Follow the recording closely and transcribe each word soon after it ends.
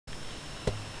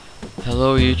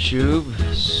Hello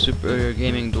YouTube, Super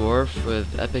Gaming Dwarf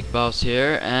with Epic Boss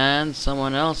here, and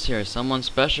someone else here, someone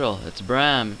special. It's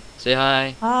Bram. Say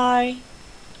hi. Hi.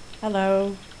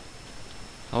 Hello.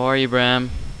 How are you,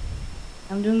 Bram?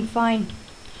 I'm doing fine.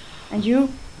 And you?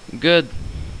 Good.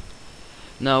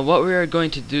 Now what we are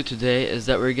going to do today is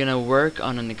that we're gonna work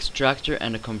on an extractor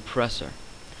and a compressor.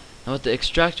 Now what the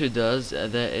extractor does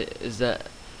is that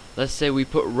let's say we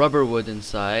put rubber wood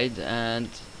inside, and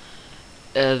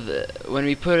when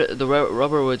we put the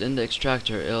rubber wood in the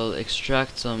extractor, it'll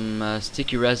extract some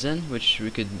sticky resin, which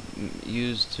we could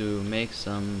use to make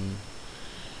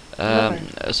Rubber.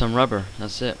 some rubber.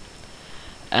 That's it.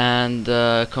 And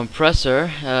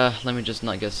compressor. Let me just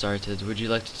not get started. Would you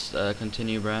like to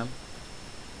continue, Bram?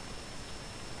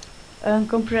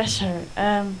 Compressor.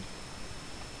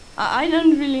 I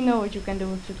don't really know what you can do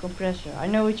with the compressor. I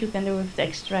know what you can do with the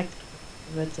extractor,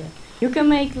 but you can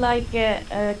make like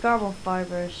carbon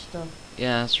fiber stuff.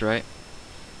 Yeah, that's right.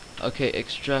 Okay,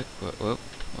 extract. Whoa,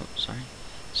 sorry.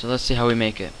 So let's see how we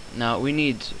make it. Now we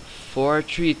need 4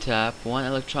 tree tap, 1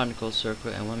 electronical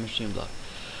circuit, and 1 machine block.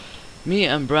 Me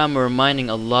and Bram were mining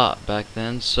a lot back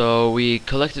then, so we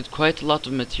collected quite a lot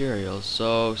of materials.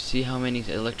 So see how many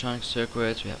electronic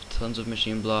circuits, we have tons of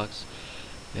machine blocks,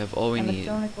 we have all we need.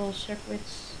 Electronical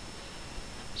circuits.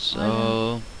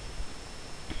 So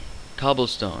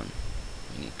cobblestone,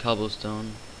 we need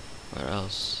cobblestone. Where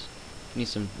else? We need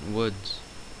some woods.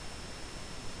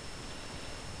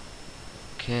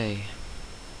 Okay,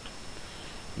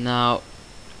 now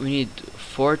we need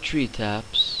 4 tree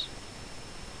taps,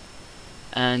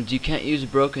 and you can't use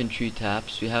broken tree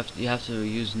taps. You have to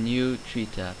use new tree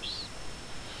taps,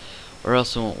 or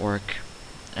else it won't work.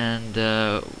 And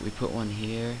we put one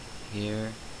here.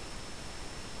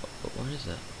 What is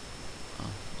that?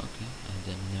 Oh, okay. I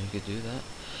didn't know you could do that.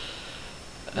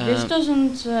 This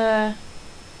doesn't.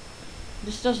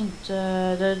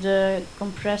 The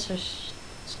compressor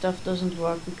stuff doesn't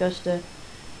work because the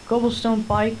cobblestone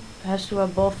pipe has to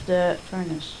above the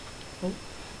furnace.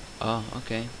 Oh,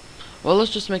 okay. Well,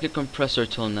 let's just make a compressor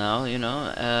tool now, you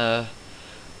know.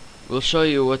 We'll show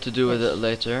you what to do with it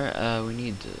later. We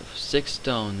need 6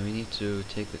 stone. We need to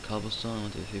take the cobblestone.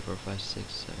 1, 2, 3, 4, 5,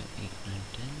 6, 7, 8, 9,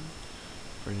 10.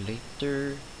 For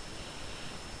later.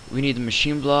 We need a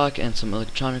machine block and some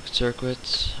electronic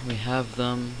circuits. We have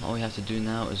them. All we have to do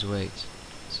now is wait.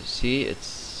 So see,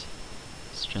 it's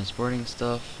transporting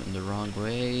stuff in the wrong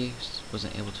way.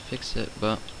 Wasn't able to fix it,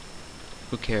 but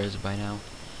who cares by now?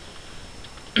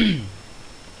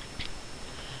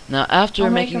 Now after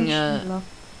I'll making make a machine block.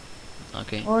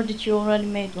 okay, Or did you already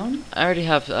made one? I already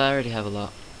have a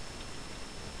lot.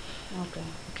 Okay.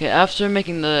 Okay, after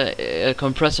making the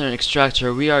compressor and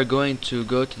extractor, we are going to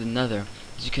go to the nether.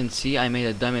 As you can see, I made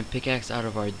a diamond pickaxe out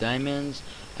of our diamonds.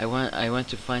 I went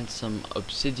to find some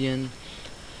obsidian.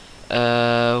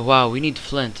 Wow, we need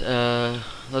flint.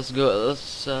 Let's go.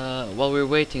 While we're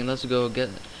waiting, let's go get.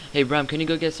 Hey Bram, can you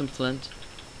go get some flint?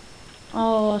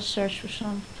 I'll search for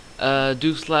some.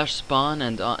 Do /spawn,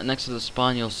 and next to the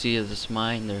spawn you'll see this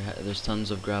mine. There's tons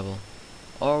of gravel.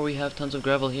 Or we have tons of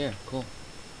gravel here. Cool.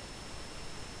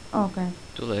 Okay.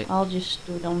 Too late. I'll just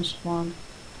do it on spawn.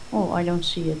 Oh, I don't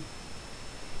see it.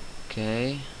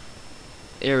 Okay.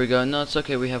 Here we go. No, it's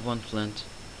okay. We have 1 flint.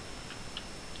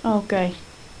 Okay.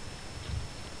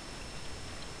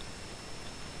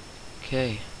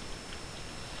 Okay.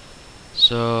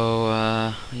 So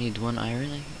I need 1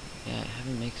 iron. Yeah,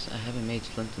 I haven't made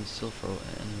flint and steel for in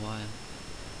a while.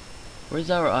 Where's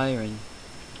our iron?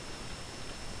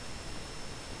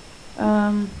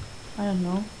 I don't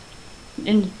know.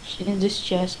 In this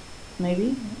chest,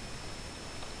 maybe.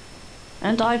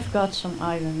 And I've got some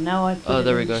iron. Now I put Oh, it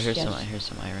there in we go. this Here's chest. some iron. Here's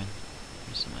some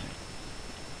iron.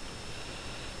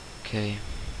 Okay.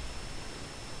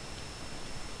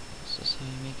 Is this how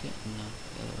you make it? No,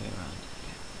 the other way around.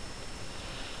 Okay.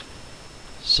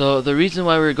 So the reason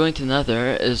why we're going to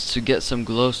Nether is to get some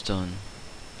glowstone.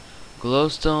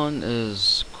 Glowstone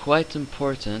is quite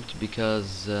important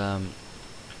because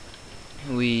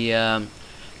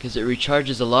because it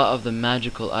recharges a lot of the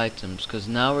magical items. Because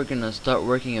now we're gonna start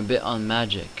working a bit on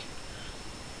magic.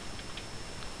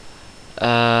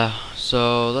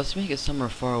 So let's make it somewhere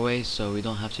far away so we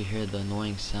don't have to hear the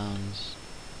annoying sounds.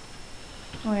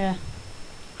 Oh yeah.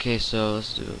 Okay, so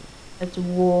let's do. It's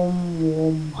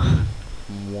warm.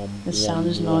 The sound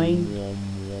is annoying.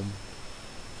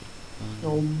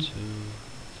 One, two,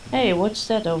 Hey, what's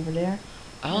that over there?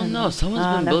 I don't know. Someone's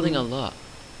been never building a mind. lot.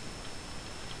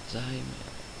 Is that how you make?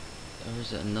 Or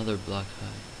is it another block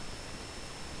high?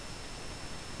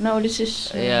 No, this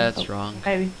is. Yeah, it's wrong.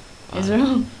 Maybe. Wow. It's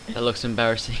wrong. That looks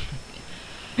embarrassing.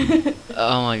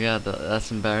 Oh my god,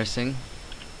 that's embarrassing.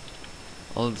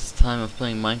 All this time of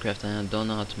playing Minecraft and I don't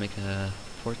know how to make a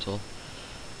portal.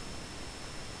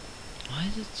 Why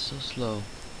is it so slow?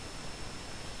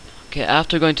 Okay,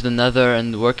 after going to the Nether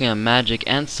and working on magic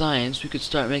and science, we could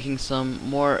start making some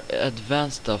more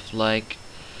advanced stuff. Like,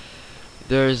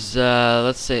 there's,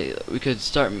 let's say, we could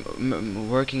start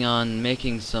working on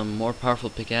making some more powerful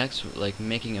pickaxe, like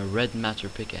making a red matter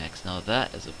pickaxe. Now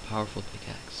that is a powerful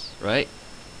pickaxe, right?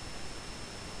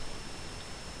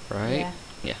 Right? Yeah.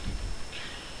 Yeah.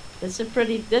 That's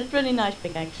pretty nice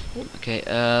pickaxe. Okay,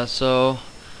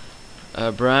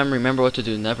 Bram, remember what to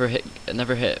do. Never hit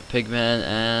pigmen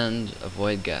and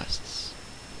avoid ghasts.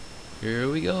 Here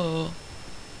we go.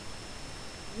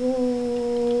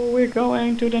 Ooh, we're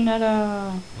going to the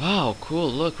Nether. Wow, cool.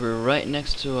 Look, we're right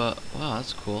next to a. Wow,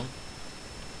 that's cool.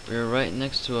 We're right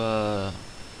next to a.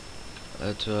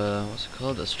 What's it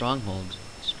called? A stronghold.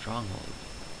 Stronghold.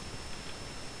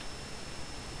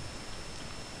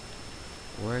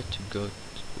 Where to go?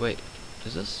 Wait,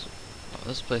 is this? Oh,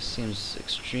 this place seems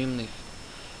extremely.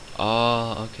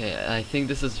 Oh, okay. I think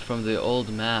this is from the old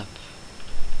map.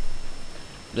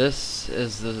 This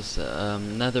is this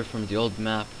Nether from the old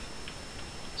map.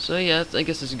 So yeah, I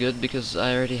guess it's good because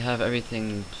I already have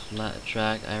everything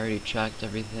tracked. I already tracked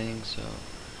everything, so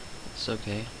it's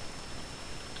okay.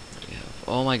 We have,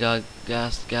 oh my god,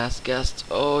 ghast.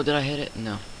 Oh, did I hit it?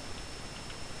 No.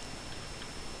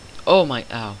 Oh my,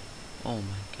 ow. Oh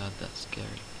my god, that's scary.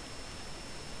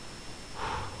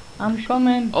 I'm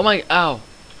coming. Oh my, ow.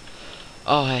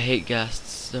 Oh, I hate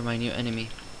ghasts. They're my new enemy.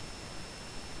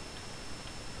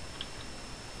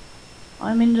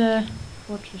 I'm in the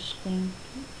fortress thing.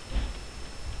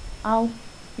 Ow,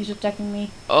 he's attacking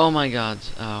me. Oh my god,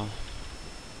 ow.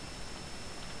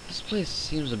 This place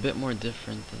seems a bit more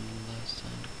different than last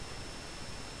time.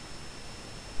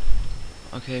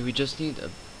 Okay, we just need a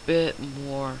bit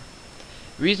more.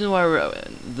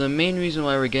 The main reason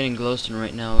why we're getting glowstone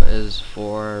right now is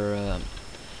for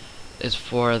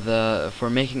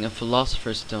making a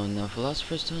philosopher's stone. Now,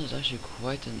 philosopher's stone is actually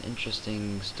quite an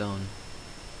interesting stone.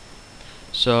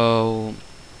 So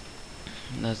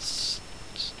let's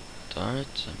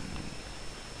start.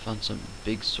 Found some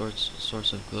big source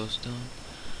of glowstone.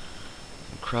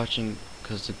 I'm crouching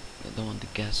because I don't want the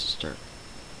gas to start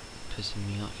pissing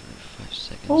me off every 5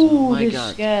 seconds. Ooh, oh my this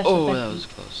god! gas Oh, attacked that me. was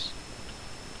close.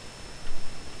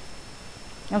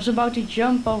 I was about to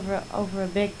jump over a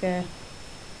big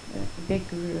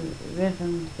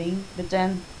ribbon thing, but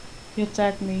then he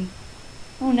attacked me.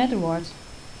 Oh, nether wart.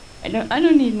 I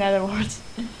don't need nether wart.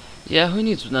 Yeah, who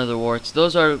needs nether warts?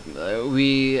 Those are in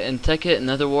Tekkit,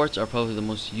 nether warts are probably the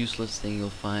most useless thing you'll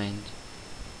find.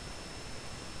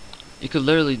 You could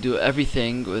literally do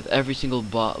everything with every single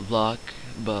block,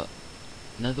 but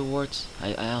nether warts,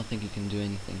 I don't think you can do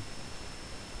anything.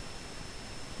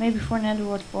 Maybe for nether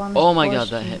wart farm. Oh my god,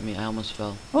 that hit me. I almost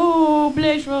fell. Oh,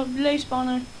 blaze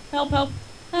spawner. Help.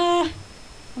 Ah,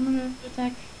 I'm under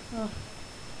attack. Oh,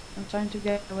 I'm trying to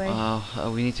get away.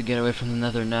 Wow, we need to get away from the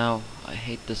nether now. I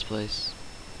hate this place.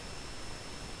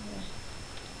 Yeah.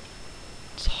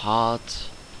 It's hot.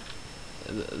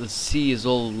 The sea is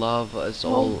all lava. It's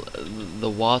all the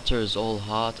water is all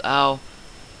hot. Ow!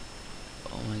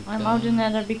 Oh my god. I'm out in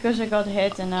nether because I got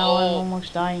hit and now I'm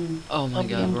almost dying. Oh my Probably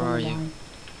god, I'm where gonna are you? die.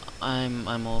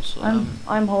 I'm also.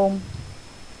 I'm home.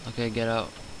 Okay, get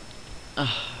out.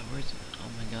 Where's? Oh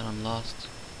my god, I'm lost.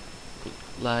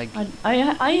 Lag.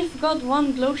 I've got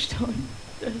one glowstone.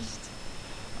 Just.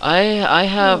 I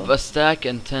have a stack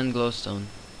and 10 glowstone.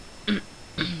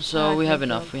 So we have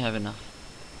enough. Job. We have enough.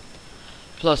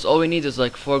 Plus, all we need is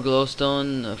like 4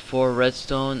 glowstone, 4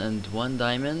 redstone, and 1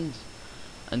 diamond,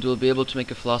 and we'll be able to make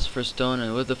a philosopher's stone.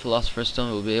 And with the philosopher's stone,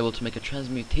 we'll be able to make a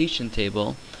transmutation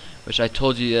table, which I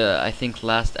told you, I think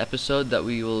last episode that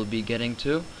we will be getting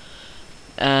to.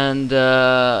 And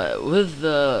with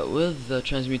the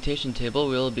transmutation table,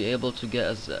 we'll be able to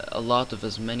get a lot of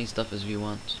as many stuff as we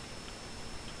want.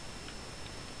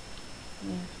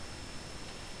 Yeah.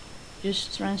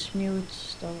 Just transmute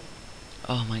stuff.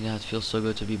 Oh my god, it feels so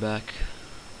good to be back.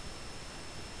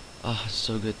 Oh, it's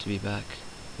so good to be back.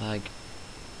 Like,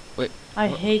 wait. I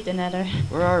hate the nether.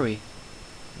 Where are we?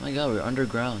 Oh my god, we're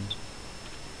underground.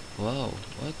 Whoa,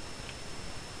 what?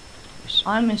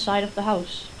 I'm inside of the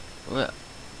house. What?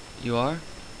 You are?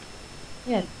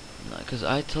 Yeah. No, 'cause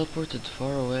I teleported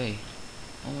far away.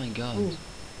 Oh my god. Ooh.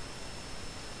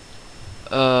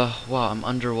 Wow, I'm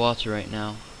underwater right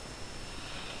now.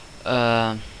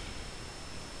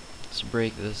 Let's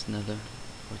break this nether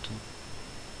portal.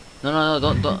 No,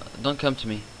 don't come to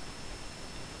me.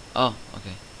 Oh,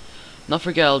 okay. Not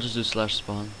forget, I'll just do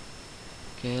 /spawn.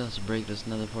 Okay, let's break this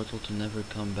nether portal to never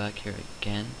come back here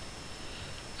again.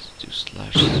 Let's do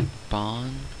slash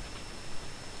spawn.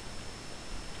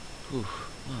 Whew,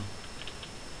 wow.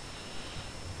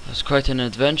 That's quite an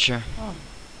adventure. Oh,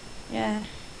 yeah.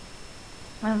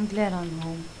 I'm glad I'm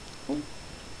home. Oh,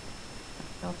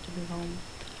 I love to be home.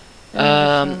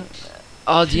 Um,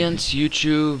 Audience,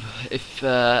 YouTube, if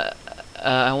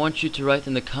I want you to write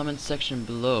in the comment section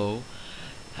below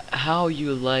how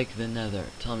you like the nether.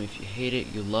 Tell me if you hate it,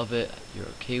 you love it, you're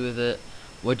okay with it,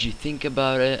 what you think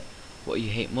about it, what you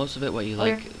hate most of it, what you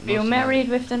like most Are you married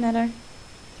with the nether?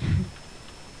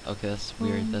 Okay, that's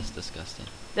weird, that's disgusting.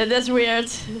 That's weird.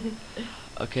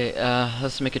 Okay,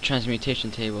 let's make a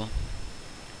transmutation table.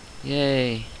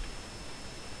 Yay.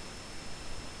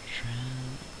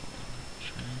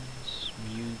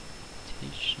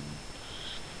 Transmutation.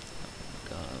 Oh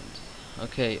god.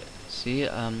 Okay, see,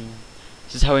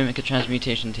 this is how we make a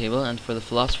transmutation table, and for the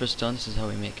philosopher's stone, this is how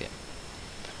we make it.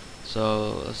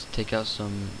 So let's take out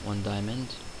one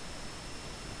diamond.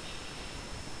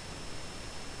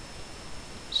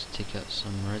 Let's take out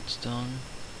some redstone.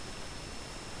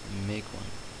 Make one.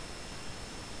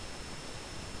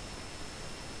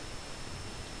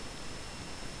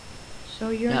 So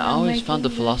you're I always found the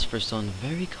philosopher's stone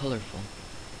very colorful.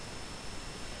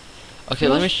 Okay,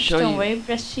 let me show you. When you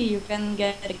press C, you can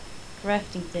get a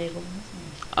crafting table.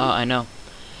 Oh, I know.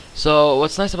 So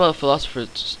what's nice about philosopher's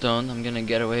stone, I'm gonna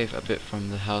get away a bit from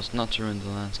the house, not to ruin the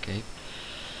landscape.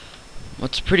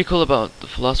 What's pretty cool about the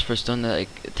philosopher's stone that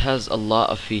it has a lot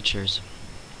of features.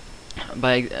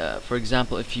 For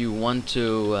example, if you want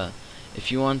a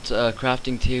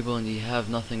crafting table and you have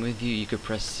nothing with you, you could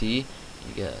press C.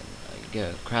 You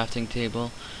get a crafting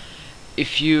table.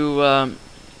 If you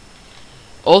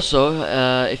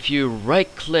if you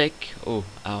right click, oh,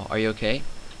 ow, are you okay?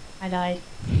 I died.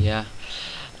 Yeah.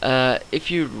 If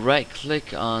you right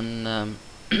click on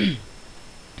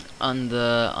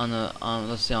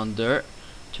let's say on dirt,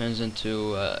 turns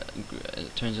into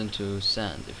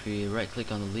sand. If we right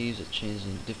click on the leaves, it changes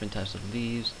into different types of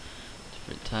leaves,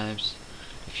 different types.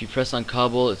 If you press on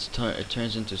cobble, it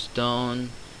turns into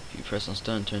stone. If you press on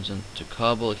stone, it turns into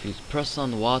cobble. If you press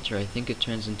on water, I think it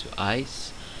turns into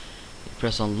ice. If you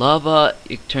press on lava,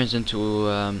 it turns into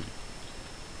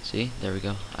see, there we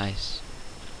go, ice.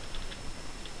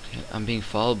 Okay, I'm being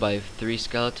followed by 3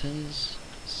 skeletons.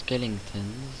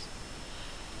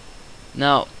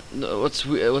 Now,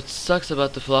 what sucks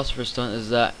about the philosopher's stone is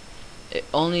that it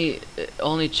only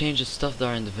changes stuff that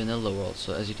are in the vanilla world.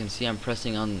 So as you can see, I'm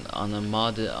pressing on a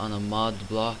mod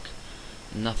block,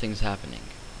 nothing's happening.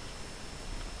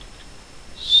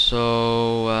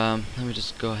 So let me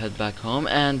just go ahead back home,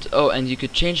 and and you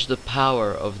could change the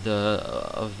power of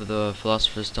the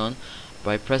philosopher's stone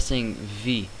by pressing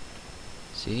V.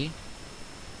 See?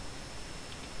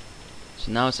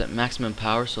 So now it's at maximum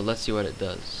power, so let's see what it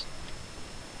does.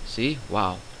 See?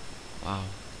 Wow. Wow.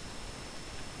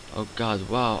 Oh god,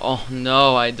 wow. Oh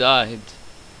no, I died.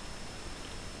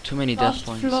 Too many death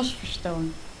points. Philosopher's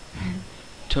stone.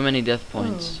 Too many death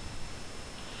points.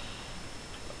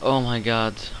 Oh my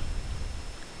god.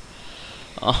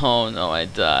 Oh no, I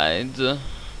died. Wow,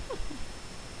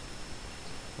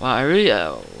 I really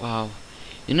wow.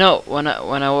 You know, when I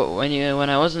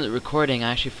wasn't recording,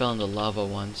 I actually fell in the lava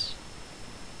once.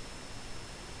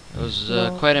 It was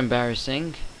quite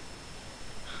embarrassing.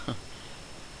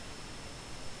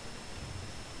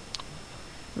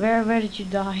 Where did you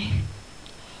die?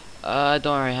 Don't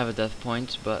worry, I have a death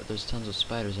point, but there's tons of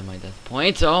spiders in my death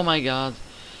point. Oh my god.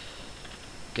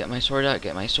 Get my sword out,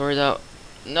 get my sword out.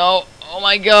 No! Oh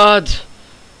my god!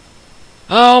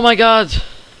 Oh my god!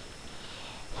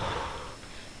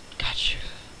 Got you.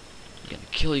 I'm gonna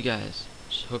kill you guys.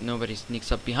 Just hope nobody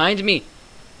sneaks up behind me.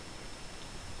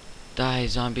 Die,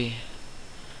 zombie.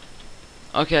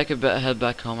 Okay, I could head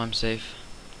back home. I'm safe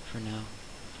for now.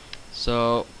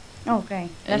 So, okay,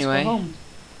 anyway, let's go home.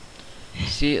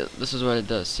 See, this is what it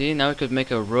does. See, now we could make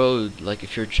a road, like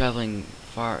if you're traveling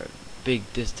big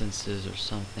distances or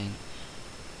something.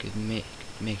 You could make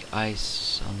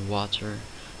ice on water.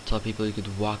 Tell people you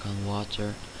could walk on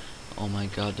water. Oh my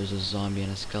god, there's a zombie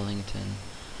and a skeleton.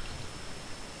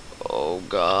 Oh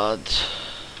god.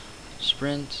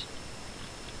 Sprint.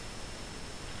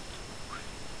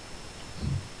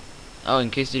 Oh, in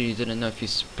case you didn't know, if you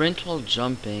sprint while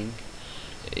jumping,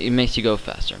 it makes you go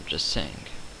faster, I'm just saying.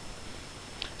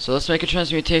 So let's make a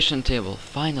transmutation table,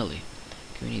 finally.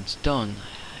 Okay, we need stone.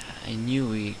 I knew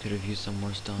we could have used some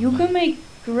more stone. You can make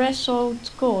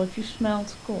gressoled coal if you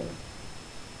smelt coal.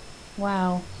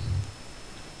 Wow.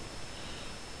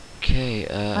 Okay,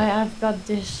 I've got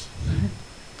this.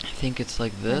 I think it's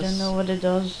like this. I don't know what it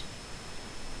does.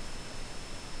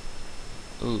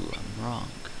 Ooh, I'm wrong.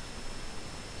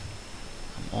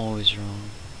 I'm always wrong.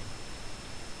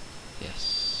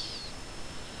 Yes.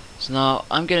 So now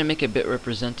I'm gonna make a bit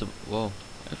representable. Whoa,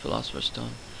 a philosopher's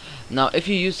stone. Now, if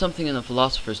you use something in a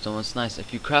philosopher's stone, it's nice.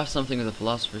 If you craft something with a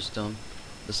philosopher's stone,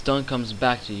 the stone comes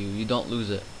back to you. You don't lose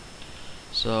it.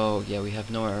 So yeah, we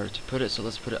have nowhere to put it. So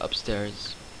let's put it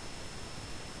upstairs.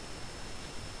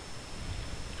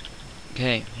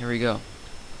 Okay, here we go.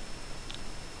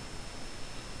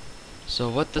 So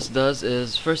what this does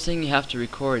is, first thing you have to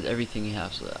record everything you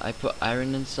have. So I put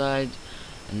iron inside,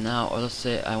 and now, or let's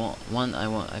say I want one.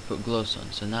 I put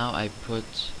glowstone. So now I put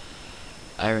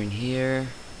iron here,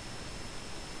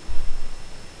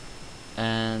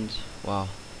 and wow,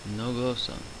 no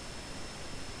glowstone.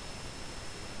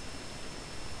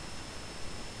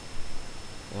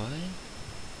 Why?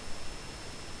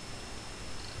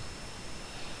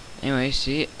 Anyway,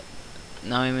 see,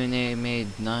 now I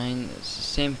made 9. It's the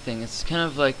same thing. It's kind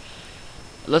of like,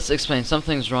 let's explain.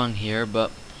 Something's wrong here,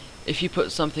 but if you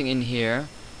put something in here,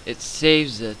 it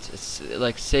saves it. It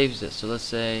like saves it. So let's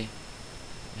say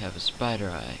we have a spider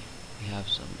eye. We have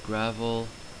some gravel,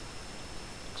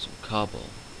 some cobble.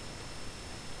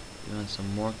 We want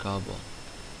some more cobble.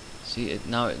 See,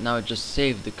 now it just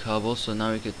saved the cobble, so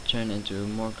now we could turn into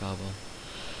more cobble.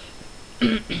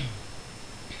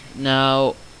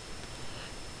 Now,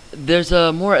 there's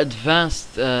a more advanced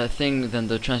thing than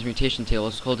the transmutation table.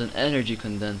 It's called an energy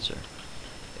condenser.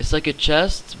 It's like a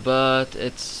chest, but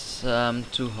it's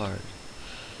too hard.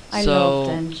 I love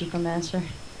the energy condenser.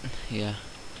 Yeah.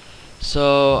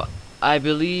 So I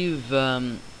believe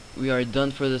we are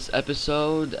done for this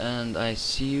episode, and I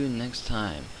see you next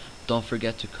time. Don't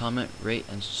forget to comment, rate,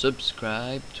 and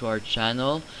subscribe to our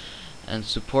channel, and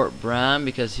support Bram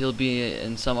because he'll be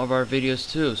in some of our videos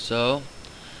too. So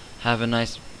have a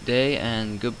nice day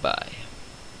and goodbye.